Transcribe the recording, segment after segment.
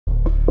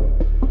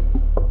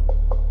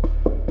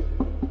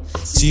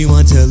Do you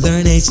want to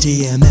learn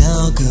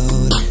HTML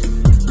code?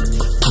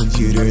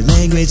 Computer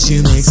language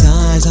to make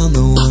signs on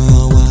the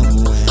World Wide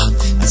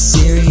Web. A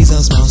series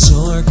of small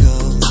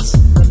shortcodes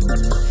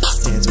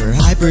stands for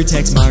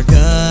HyperText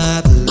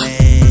Markup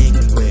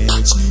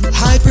Language.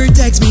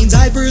 HyperText means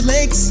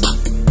hyperlinks,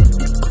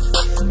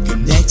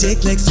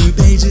 connected clicks to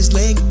pages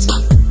linked.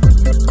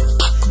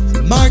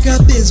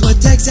 Markup is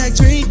what text tags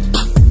read,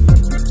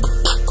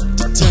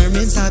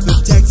 determines type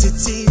of text it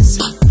sees.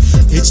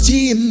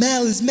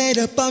 HTML is made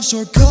up of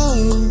short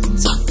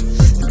codes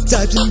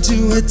typed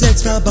into a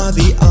text file by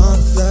the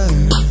author.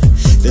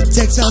 The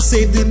text file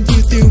saved and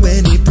viewed through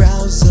any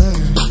browser.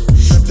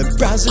 The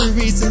browser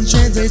reads and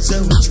translates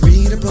so it's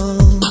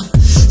readable.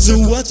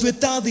 So what's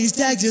with all these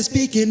tags you're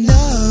speaking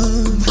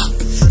of?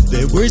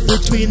 They're words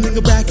between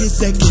lingo brackets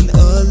that can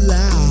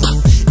allow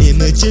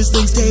images,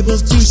 links,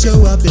 tables to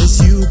show up as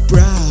you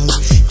browse.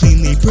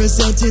 Cleanly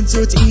presented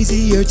so it's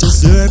easier to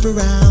serve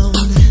around.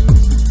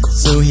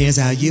 So here's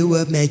how you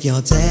would make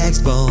your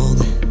text bold.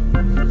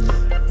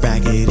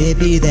 Bracket it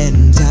be,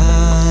 then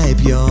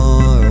type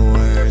your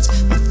words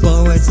 /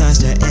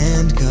 to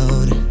end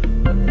code.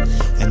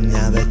 And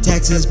now the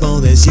text is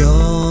bold as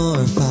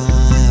your